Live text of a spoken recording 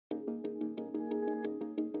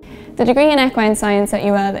The degree in Equine Science at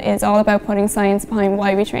UL is all about putting science behind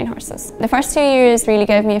why we train horses. The first 2 years really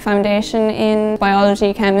gave me a foundation in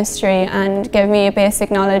biology, chemistry, and gave me a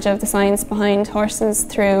basic knowledge of the science behind horses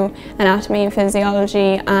through anatomy and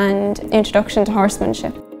physiology and introduction to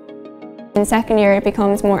horsemanship. In second year it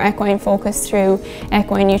becomes more equine focused through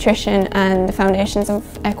equine nutrition and the foundations of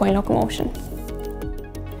equine locomotion.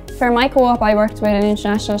 For my co-op I worked with an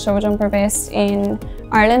international show jumper based in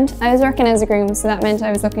Ireland. I was working as a groom, so that meant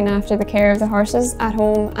I was looking after the care of the horses at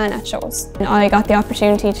home and at shows. And I got the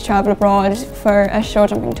opportunity to travel abroad for a show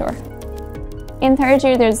jumping tour. In third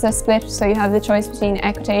year there's a split, so you have the choice between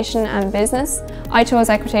equitation and business. I chose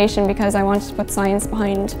equitation because I wanted to put science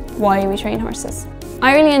behind why we train horses.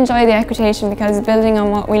 I really enjoy the equitation because it's building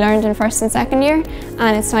on what we learned in first and second year,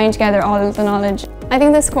 and it's tying together all of the knowledge. I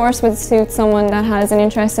think this course would suit someone that has an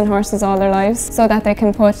interest in horses all their lives, so that they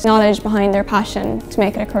can put knowledge behind their passion to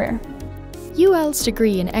make it a career. UL's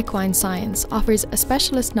degree in Equine Science offers a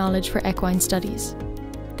specialist knowledge for equine studies.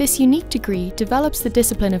 This unique degree develops the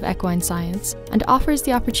discipline of equine science and offers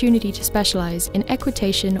the opportunity to specialise in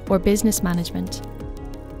equitation or business management.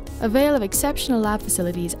 Avail of exceptional lab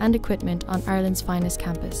facilities and equipment on Ireland's finest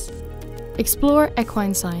campus. Explore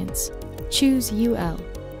equine science. Choose UL.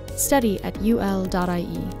 Study at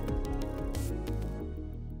ul.ie.